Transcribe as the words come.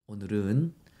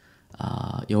오늘은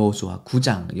여호수아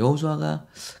 9장. 여호수아가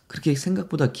그렇게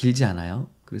생각보다 길지 않아요.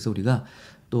 그래서 우리가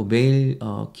또 매일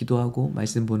기도하고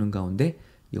말씀 보는 가운데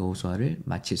여호수아를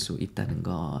마칠 수 있다는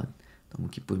것 너무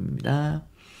기쁨입니다.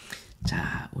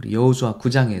 자, 우리 여호수아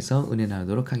 9장에서 은혜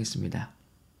나누도록 하겠습니다.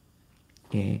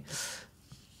 예,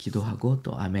 기도하고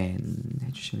또 아멘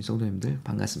해주시는 성도님들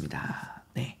반갑습니다.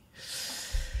 네.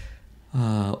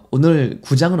 오늘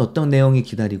 9장은 어떤 내용이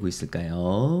기다리고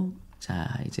있을까요?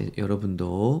 자, 이제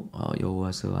여러분도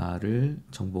여호수아를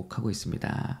정복하고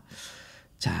있습니다.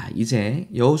 자, 이제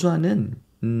여호수아는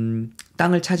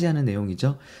땅을 차지하는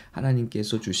내용이죠.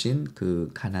 하나님께서 주신 그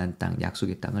가나안 땅,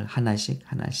 약속의 땅을 하나씩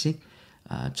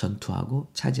전투하고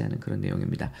차지하는 그런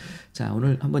내용입니다. 자,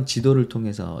 오늘 한번 지도를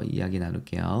통해서 이야기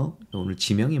나눌게요. 오늘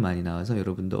지명이 많이 나와서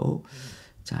여러분도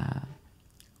자,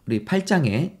 우리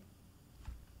 8장에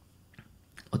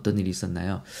어떤 일이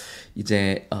있었나요?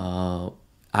 이제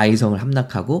아이성을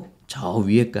함락하고 저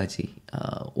위에까지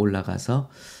올라가서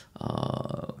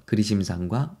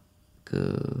그리심산과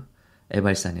그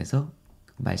에발산에서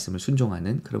말씀을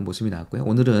순종하는 그런 모습이 나왔고요.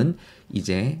 오늘은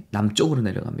이제 남쪽으로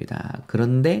내려갑니다.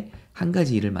 그런데 한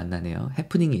가지 일을 만나네요.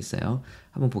 해프닝이 있어요.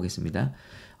 한번 보겠습니다.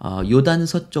 요단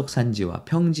서쪽 산지와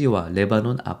평지와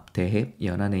레바논 앞 대해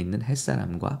연안에 있는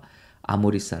햇사람과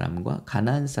아모리 사람과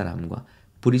가나안 사람과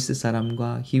브리스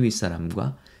사람과 히윗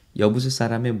사람과 여부스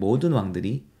사람의 모든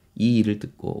왕들이 이 일을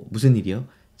듣고 무슨 일이요?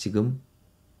 지금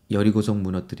여리고성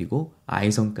무너뜨리고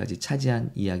아이성까지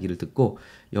차지한 이야기를 듣고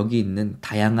여기 있는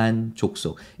다양한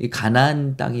족속, 이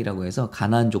가나안 땅이라고 해서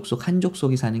가나안 족속 한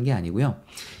족속이 사는 게 아니고요.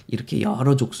 이렇게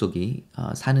여러 족속이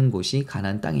사는 곳이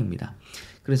가나안 땅입니다.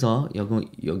 그래서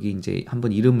여기 이제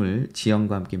한번 이름을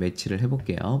지형과 함께 매치를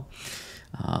해볼게요.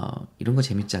 이런 거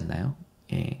재밌지 않나요?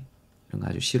 예, 이런 거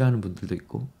아주 싫어하는 분들도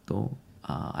있고 또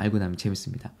알고 나면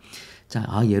재밌습니다. 자,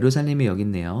 예루살렘이 여기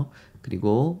있네요.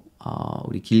 그리고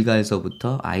우리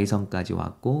길갈서부터 아이성까지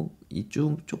왔고 이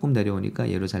조금 내려오니까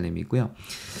예루살렘이 있고요.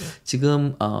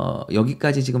 지금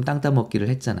여기까지 지금 땅 따먹기를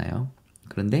했잖아요.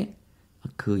 그런데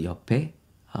그 옆에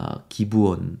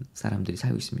기브온 사람들이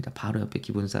살고 있습니다. 바로 옆에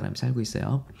기브온 사람이 살고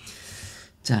있어요.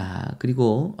 자,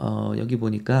 그리고 여기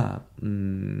보니까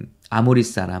아모리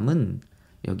사람은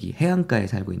여기 해안가에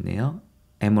살고 있네요.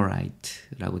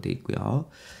 에모라이트라고 돼 있고요.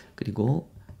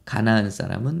 그리고 가나안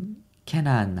사람은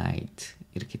캐나안나이트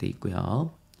이렇게 돼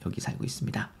있고요. 여기 살고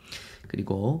있습니다.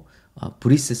 그리고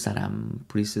브리스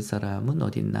사람은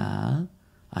어디 있나?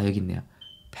 여기 있네요.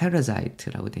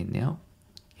 페르자이트라고 돼 있네요.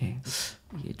 예,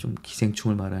 이게 좀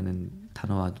기생충을 말하는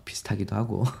단어와 비슷하기도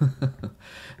하고.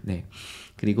 네.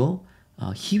 그리고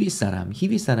히윗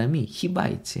사람이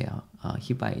히바이트예요.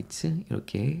 히바이트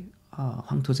이렇게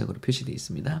황토색으로 표시되어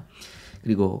있습니다.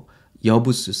 그리고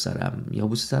여부스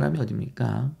사람이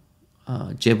어디입니까?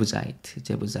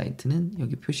 제부자이트는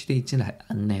여기 표시되어 있지는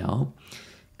않네요.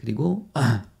 그리고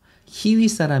히윗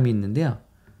사람이 있는데요.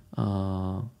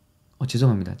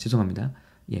 죄송합니다.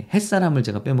 예, 햇사람을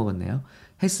제가 빼먹었네요.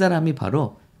 햇사람이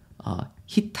바로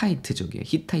히타이트족이에요.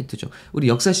 히타이트족. 우리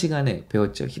역사 시간에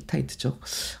배웠죠. 히타이트족.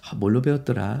 뭘로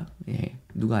배웠더라? 예,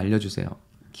 누가 알려주세요.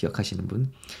 기억하시는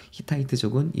분.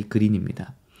 히타이트족은 이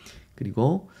그린입니다.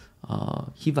 그리고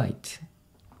히바이트.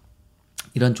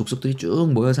 이런 족속들이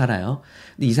쭉 모여 살아요.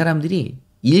 근데 이 사람들이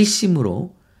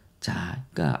일심으로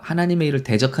그러니까 하나님의 일을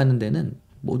대적하는 데는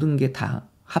모든 게 다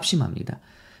합심합니다.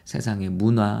 세상의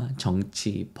문화,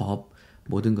 정치, 법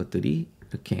모든 것들이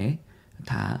이렇게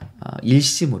다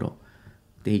일심으로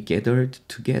they gathered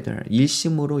together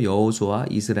일심으로 여호수아와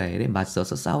이스라엘에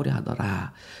맞서서 싸우려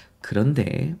하더라.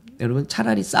 그런데 여러분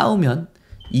차라리 싸우면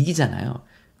이기잖아요.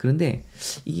 그런데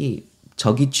이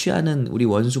우리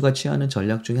원수가 취하는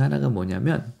전략 중에 하나가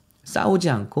뭐냐면 싸우지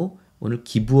않고 오늘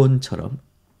기브온처럼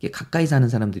가까이 사는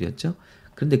사람들이었죠.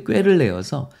 그런데 꾀를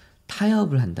내어서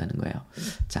타협을 한다는 거예요.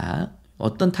 자,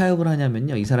 어떤 타협을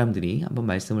하냐면요. 이 사람들이 한번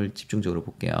말씀을 집중적으로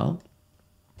볼게요.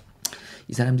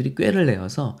 이 사람들이 꾀를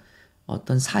내어서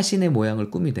어떤 사신의 모양을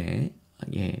꾸미되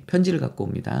편지를 갖고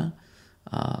옵니다.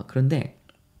 그런데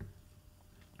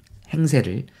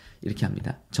행세를 이렇게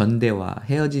합니다. 전대와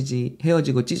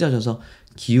헤어지고 찢어져서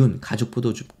기운, 가죽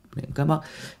포도주. 그러니까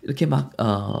이렇게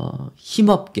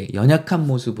힘없게 연약한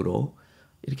모습으로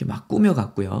이렇게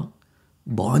꾸며갔고요.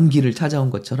 먼 길을 찾아온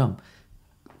것처럼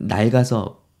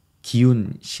낡아서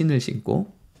기운 신을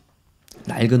신고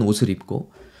낡은 옷을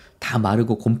입고 다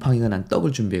마르고 곰팡이가 난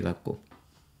떡을 준비해갖고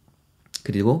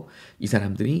그리고 이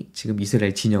사람들이 지금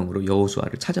이스라엘 진영으로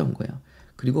여호수아를 찾아온 거예요.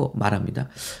 그리고 말합니다.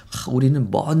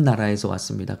 우리는 먼 나라에서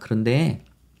왔습니다. 그런데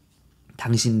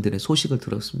당신들의 소식을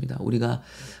들었습니다. 우리가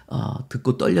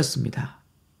듣고 떨렸습니다.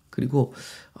 그리고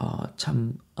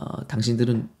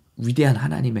당신들은 위대한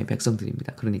하나님의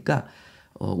백성들입니다. 그러니까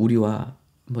우리와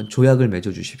한번 조약을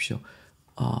맺어 주십시오.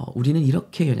 우리는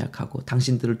이렇게 연약하고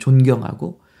당신들을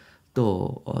존경하고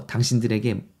또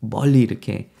당신들에게 멀리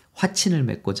이렇게 화친을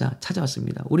맺고자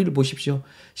찾아왔습니다. 우리를 보십시오.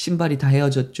 신발이 다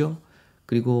헤어졌죠.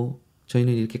 그리고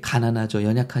저희는 이렇게 가난하죠.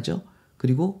 연약하죠.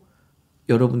 그리고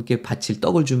여러분께 바칠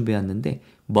떡을 준비했는데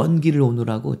먼 길을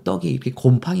오느라고 떡에 이렇게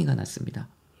곰팡이가 났습니다.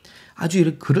 아주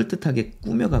이렇게 그럴듯하게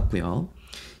꾸며갔고요.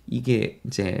 이게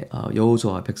이제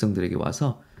여호수아와 백성들에게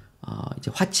와서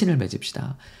이제 화친을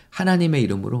맺읍시다. 하나님의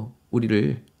이름으로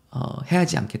우리를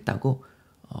해하지 않겠다고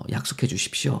약속해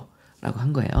주십시오. 라고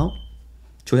한 거예요.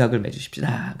 조약을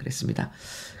맺으십시다. 그랬습니다.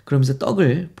 그러면서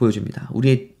떡을 보여줍니다.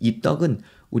 우리의 이 떡은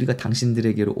우리가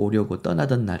당신들에게로 오려고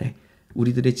떠나던 날에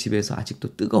우리들의 집에서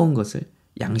아직도 뜨거운 것을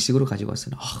양식으로 가지고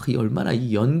왔으나 이 얼마나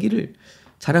이 연기를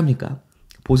잘합니까?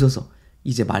 보소서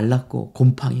이제 말랐고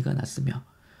곰팡이가 났으며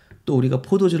또 우리가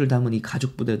포도주를 담은 이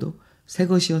가죽 부대도 새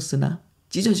것이었으나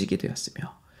찢어지게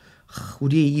되었으며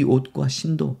우리의 이 옷과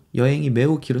신도 여행이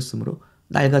매우 길었으므로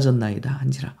낡아졌나이다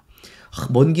한지라.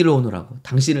 먼 길을 오느라고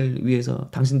당신들을 위해서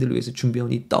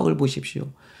준비해온 이 떡을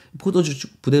보십시오. 포도주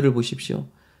부대를 보십시오.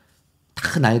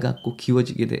 다 낡았고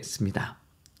기워지게 됐습니다.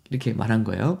 이렇게 말한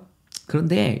거예요.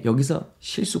 그런데 여기서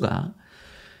실수가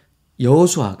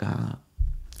여호수아가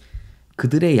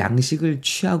그들의 양식을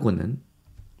취하고는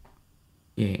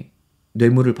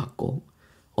뇌물을 받고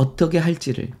어떻게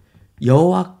할지를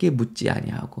여호와께 묻지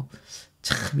아니하고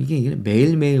참 이게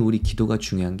매일매일 우리 기도가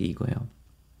중요한 게 이거예요.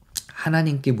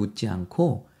 하나님께 묻지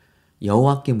않고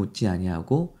여호와께 묻지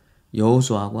아니하고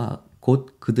여호수아가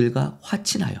곧 그들과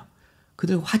화친하여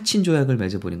그들 화친 조약을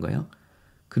맺어버린 거예요.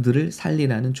 그들을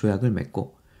살리라는 조약을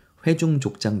맺고 회중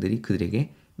족장들이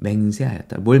그들에게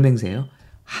맹세하였다. 뭘 맹세해요?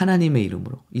 하나님의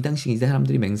이름으로. 이 당시 이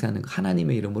사람들이 맹세하는 거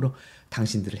하나님의 이름으로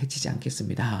당신들을 해치지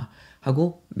않겠습니다.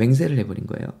 하고 맹세를 해버린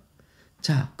거예요.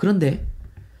 자, 그런데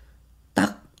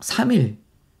딱 3일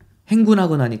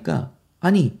행군하고 나니까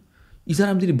아니 이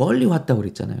사람들이 멀리 왔다고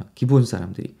그랬잖아요. 기브온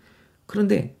사람들이.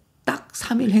 그런데 딱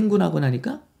 3일 행군하고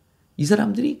나니까 이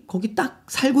사람들이 거기 딱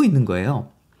살고 있는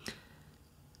거예요.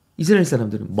 이스라엘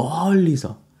사람들은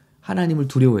멀리서 하나님을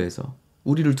두려워해서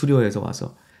우리를 두려워해서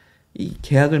와서 이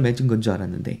계약을 맺은 건 줄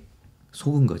알았는데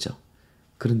속은 거죠.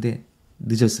 그런데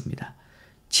늦었습니다.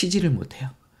 치지를 못해요.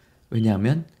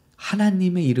 왜냐하면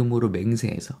하나님의 이름으로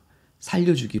맹세해서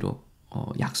살려주기로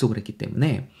약속을 했기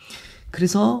때문에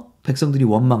그래서 백성들이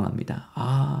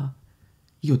원망합니다.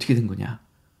 이게 어떻게 된 거냐.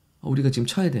 우리가 지금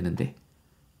쳐야 되는데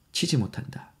치지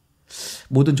못한다.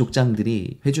 모든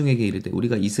족장들이 회중에게 이르되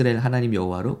우리가 이스라엘 하나님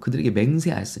여호와로 그들에게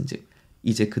맹세하였은즉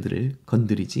이제 그들을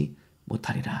건드리지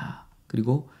못하리라.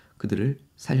 그리고 그들을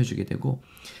살려주게 되고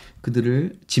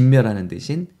그들을 진멸하는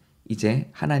대신 이제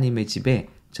하나님의 집에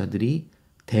저들이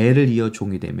대를 이어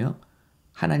종이 되며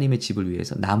하나님의 집을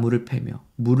위해서 나무를 패며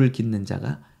물을 깃는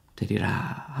자가 되리라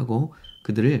하고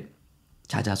그들을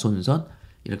자자손손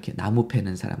이렇게 나무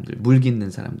패는 사람들, 물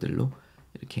깃는 사람들로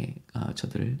이렇게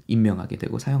저들을 임명하게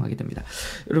되고 사용하게 됩니다.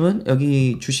 여러분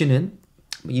여기 주시는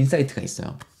인사이트가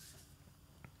있어요.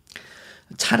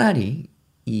 차라리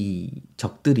이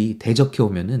적들이 대적해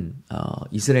오면은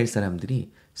이스라엘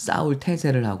사람들이 싸울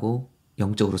태세를 하고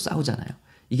영적으로 싸우잖아요.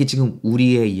 이게 지금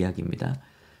우리의 이야기입니다.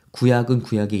 구약은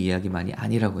구약의 이야기만이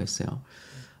아니라고 했어요.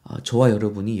 저와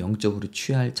여러분이 영적으로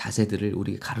취할 자세들을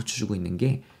우리에게 가르쳐주고 있는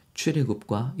게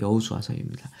출애굽과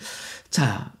여호수아서입니다.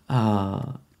 자,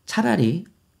 차라리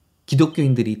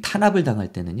기독교인들이 탄압을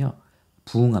당할 때는요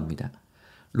부흥합니다.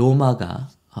 로마가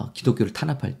기독교를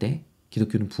탄압할 때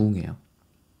기독교는 부흥해요.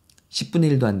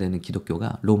 10분의 1도 안 되는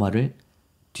기독교가 로마를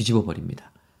뒤집어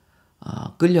버립니다.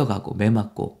 끌려가고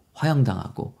매맞고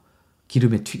화형당하고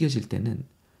기름에 튀겨질 때는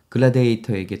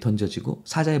글라디에이터에게 던져지고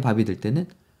사자의 밥이 될 때는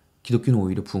기독교는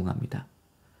오히려 부흥합니다.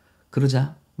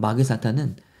 그러자 마귀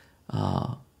사탄은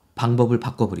방법을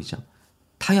바꿔버리죠.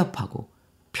 타협하고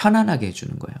편안하게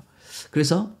해주는 거예요.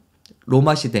 그래서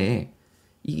로마 시대에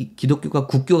이 기독교가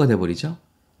국교가 돼버리죠.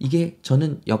 이게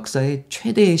저는 역사의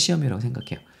최대의 시험이라고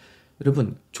생각해요.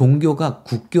 여러분 종교가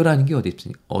국교라는 게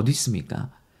어디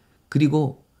있습니까?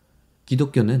 그리고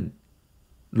기독교는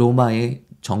로마의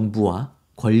정부와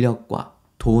권력과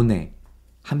돈에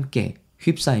함께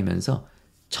휩싸이면서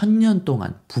 1000년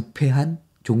동안 부패한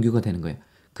종교가 되는 거예요.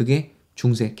 그게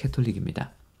중세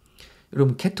캐톨릭입니다.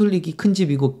 여러분 캐톨릭이 큰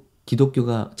집이고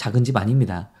기독교가 작은 집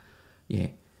아닙니다.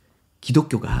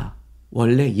 기독교가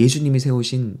원래 예수님이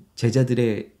세우신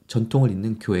제자들의 전통을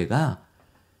잇는 교회가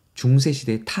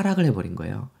중세시대에 타락을 해버린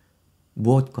거예요.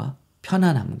 무엇과?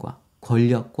 편안함과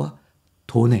권력과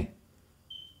돈에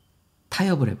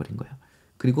타협을 해버린 거예요.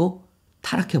 그리고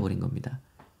타락해버린 겁니다.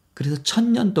 그래서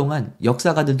 1000년 동안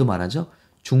역사가들도 말하죠.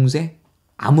 중세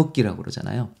암흑기라고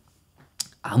그러잖아요.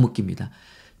 암흑기입니다.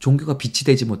 종교가 빛이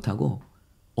되지 못하고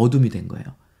어둠이 된 거예요.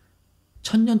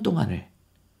 1000년 동안을.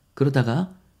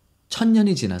 그러다가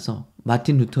 1000년이 지나서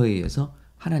마틴 루터에 의해서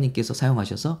하나님께서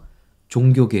사용하셔서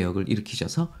종교개혁을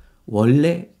일으키셔서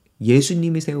원래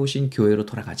예수님이 세우신 교회로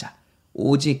돌아가자.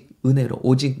 오직 은혜로,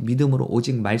 오직 믿음으로,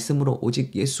 오직 말씀으로,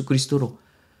 오직 예수 그리스도로.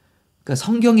 그러니까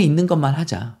성경에 있는 것만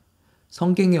하자.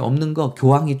 성경에 없는 거,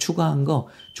 교황이 추가한 거,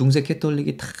 중세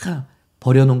캐톨릭이 다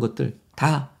버려놓은 것들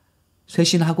다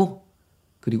쇄신하고,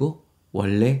 그리고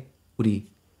원래 우리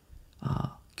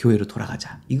교회로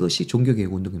돌아가자. 이것이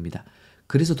종교개혁 운동입니다.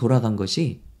 그래서 돌아간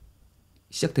것이,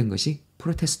 시작된 것이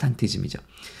프로테스탄티즘이죠.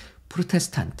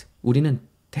 프로테스탄트, 우리는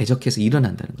대적해서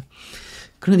일어난다는 거예요.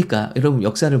 그러니까 여러분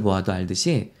역사를 보아도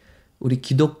알듯이 우리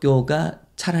기독교가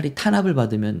차라리 탄압을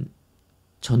받으면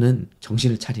저는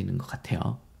정신을 차리는 것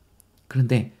같아요.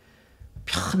 그런데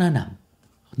편안함,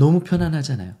 너무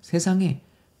편안하잖아요. 세상에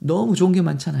너무 좋은 게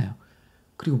많잖아요.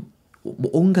 그리고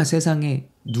온갖 세상에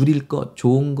누릴 것,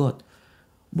 좋은 것,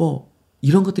 뭐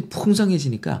이런 것들이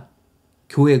풍성해지니까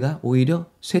교회가 오히려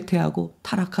쇠퇴하고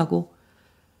타락하고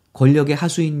권력의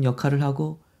하수인 역할을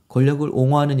하고 권력을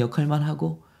옹호하는 역할만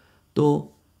하고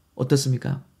또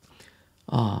어떻습니까?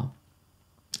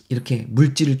 이렇게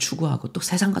물질을 추구하고 또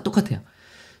세상과 똑같아요.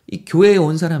 이 교회에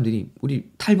온 사람들이,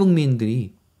 우리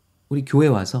탈북민들이 우리 교회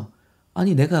와서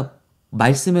아니 내가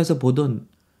말씀에서 보던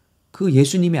그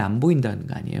예수님이 안 보인다는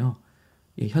거 아니에요.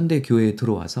 이 현대 교회에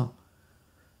들어와서,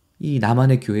 이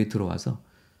남한의 교회에 들어와서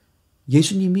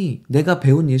예수님이 내가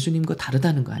배운 예수님과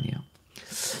다르다는 거 아니에요.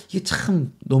 이게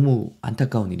참 너무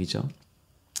안타까운 일이죠.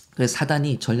 그래서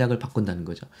사단이 전략을 바꾼다는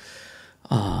거죠.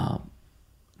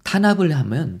 탄압을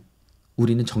하면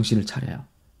우리는 정신을 차려요.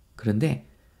 그런데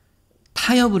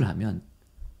타협을 하면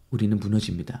우리는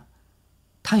무너집니다.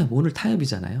 타협, 오늘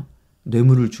타협이잖아요.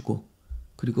 뇌물을 주고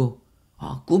그리고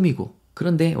꾸미고.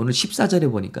 그런데 오늘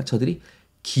 14절에 보니까 저들이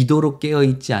기도로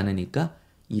깨어있지 않으니까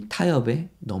이 타협에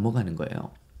넘어가는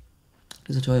거예요.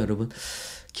 그래서 저 여러분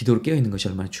기도로 깨어있는 것이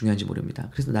얼마나 중요한지 모릅니다.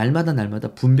 그래서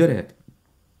날마다 분별해야 돼요.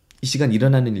 이 시간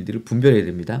일어나는 일들을 분별해야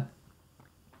됩니다.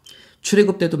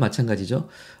 출애굽 때도 마찬가지죠.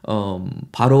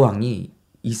 바로 왕이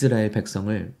이스라엘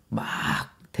백성을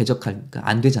막 대적하니까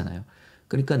안 되잖아요.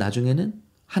 그러니까 나중에는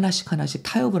하나씩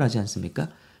타협을 하지 않습니까?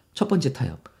 첫 번째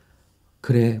타협.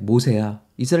 그래, 모세야,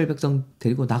 이스라엘 백성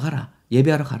데리고 나가라.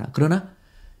 예배하러 가라. 그러나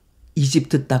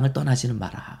이집트 땅을 떠나지는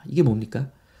마라. 이게 뭡니까?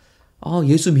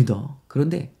 예수 믿어.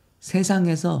 그런데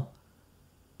세상에서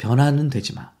변화는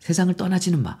되지 마. 세상을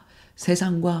떠나지는 마.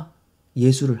 세상과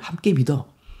예수를 함께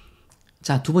믿어.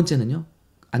 자, 두 번째는요.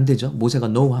 안 되죠. 모세가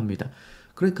노합니다.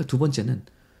 그러니까 두 번째는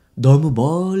너무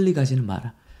멀리 가지는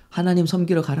마라. 하나님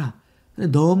섬기러 가라.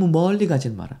 근데 너무 멀리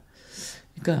가지는 마라.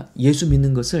 그러니까 예수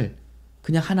믿는 것을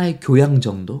그냥 하나의 교양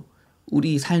정도,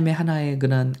 우리 삶의 하나의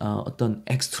그런 어떤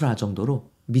엑스트라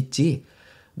정도로 믿지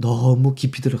너무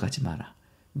깊이 들어가지 마라.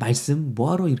 말씀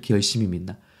뭐하러 이렇게 열심히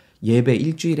믿나? 예배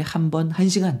일주일에 한 번,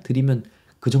 1시간 드리면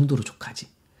그 정도로 족하지.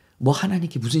 뭐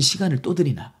하나님께 무슨 시간을 또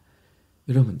드리나?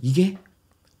 여러분, 이게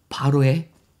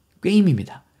바로의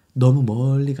꾀임입니다. 너무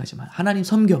멀리 가지 마. 하나님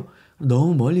섬겨.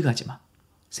 너무 멀리 가지 마.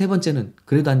 세 번째는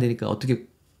그래도 안 되니까 어떻게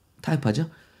타협하죠?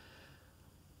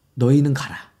 너희는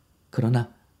가라.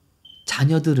 그러나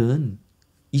자녀들은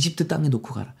이집트 땅에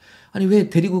놓고 가라. 아니 왜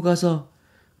데리고 가서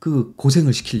그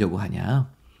고생을 시키려고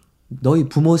하냐? 너희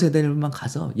부모 세대들만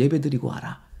가서 예배 드리고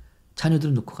와라.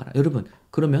 자녀들은 놓고 가라. 여러분,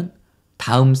 그러면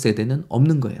다음 세대는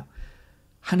없는 거예요.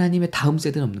 하나님의 다음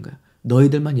세대는 없는 거예요.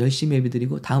 너희들만 열심히 예배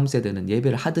드리고 다음 세대는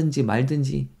예배를 하든지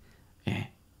말든지,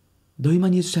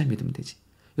 너희만 예수 잘 믿으면 되지.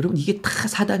 여러분, 이게 다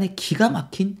사단의 기가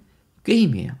막힌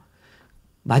꾀임이에요.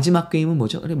 마지막 꾀임은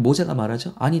뭐죠? 모세가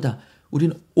말하죠. 아니다.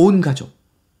 우리는 온 가족,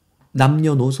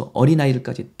 남녀노소,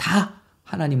 어린아이들까지 다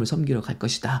하나님을 섬기러 갈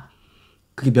것이다.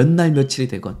 그게 몇 날 며칠이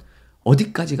되건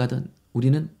어디까지 가든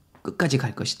우리는 끝까지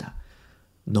갈 것이다.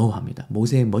 노합니다.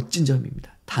 모세의 멋진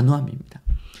점입니다. 단호함입니다.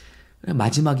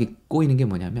 마지막에 꼬이는 게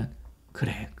뭐냐면,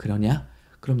 그래, 그러냐?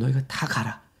 그럼 너희가 다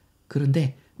가라.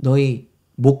 그런데 너희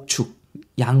목축,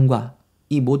 양과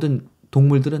이 모든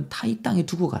동물들은 다 이 땅에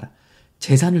두고 가라.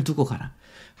 재산을 두고 가라.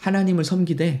 하나님을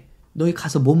섬기되 너희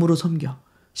가서 몸으로 섬겨.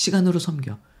 시간으로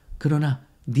섬겨. 그러나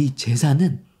네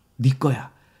재산은 네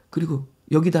거야. 그리고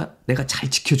여기다 내가 잘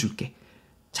지켜줄게.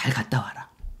 잘 갔다 와라.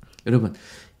 여러분,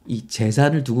 이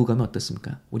재산을 두고 가면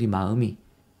어떻습니까? 우리 마음이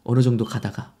어느 정도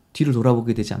가다가 뒤를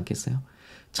돌아보게 되지 않겠어요?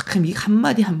 참 이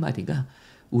한마디 한마디가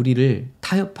우리를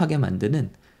타협하게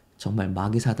만드는 정말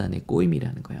마귀 사단의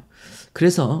꼬임이라는 거예요.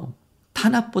 그래서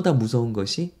탄압보다 무서운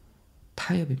것이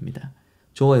타협입니다.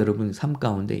 저와 여러분 삶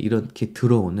가운데 이렇게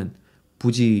들어오는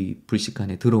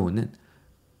부지불식간에 들어오는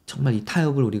정말 이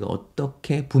타협을 우리가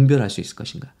어떻게 분별할 수 있을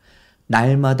것인가?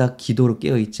 날마다 기도로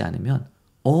깨어있지 않으면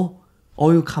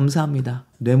어유 감사합니다.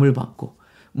 뇌물 받고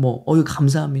어유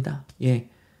감사합니다. 예,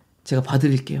 제가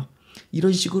봐드릴게요.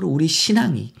 이런 식으로 우리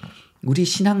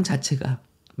신앙 자체가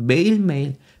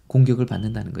매일매일 공격을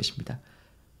받는다는 것입니다.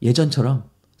 예전처럼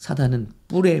사단은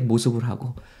뿔의 모습을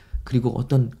하고 그리고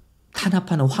어떤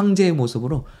탄압하는 황제의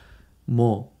모습으로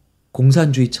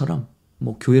공산주의처럼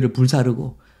교회를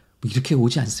불사르고 이렇게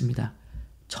오지 않습니다.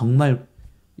 정말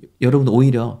여러분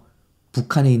오히려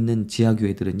북한에 있는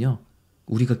지하교회들은요.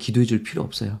 우리가 기도해 줄 필요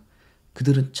없어요.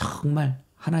 그들은 정말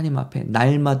하나님 앞에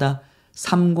날마다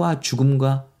삶과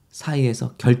죽음과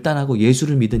사이에서 결단하고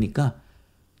예수를 믿으니까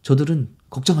저들은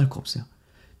걱정할 거 없어요.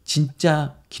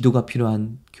 진짜 기도가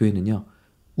필요한 교회는요.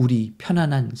 우리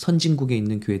편안한 선진국에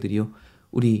있는 교회들이요.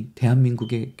 우리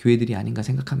대한민국의 교회들이 아닌가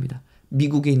생각합니다.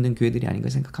 미국에 있는 교회들이 아닌가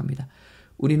생각합니다.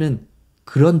 우리는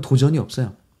그런 도전이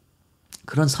없어요.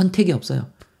 그런 선택이 없어요.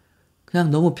 그냥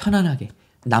너무 편안하게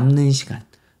남는 시간,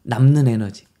 남는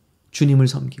에너지, 주님을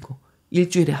섬기고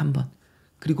일주일에 한 번,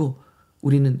 그리고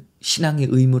우리는 신앙의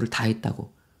의무를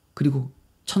다했다고, 그리고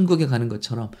천국에 가는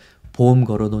것처럼 보험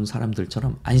걸어놓은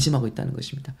사람들처럼 안심하고 있다는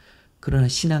것입니다. 그러나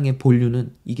신앙의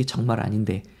본류는 이게 정말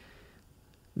아닌데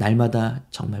날마다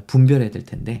정말 분별해야 될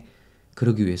텐데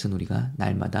그러기 위해서는 우리가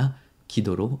날마다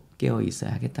기도로 깨어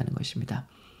있어야 하겠다는 것입니다.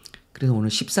 그래서 오늘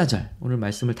 14절, 오늘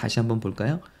말씀을 다시 한번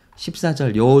볼까요?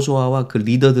 14절 여호수아와 그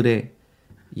리더들의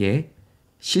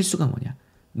실수가 뭐냐?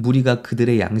 무리가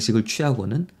그들의 양식을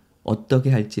취하고는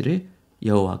어떻게 할지를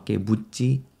여호와께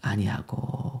묻지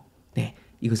아니하고. 네,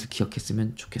 이것을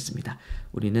기억했으면 좋겠습니다.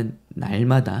 우리는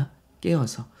날마다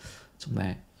깨어서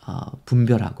정말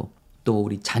분별하고 또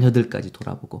우리 자녀들까지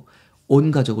돌아보고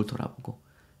온 가족을 돌아보고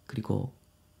그리고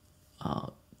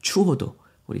추호도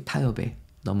우리 타협에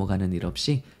넘어가는 일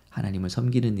없이 하나님을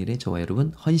섬기는 일에 저와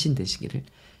여러분 헌신되시기를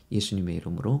예수님의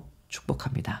이름으로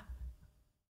축복합니다.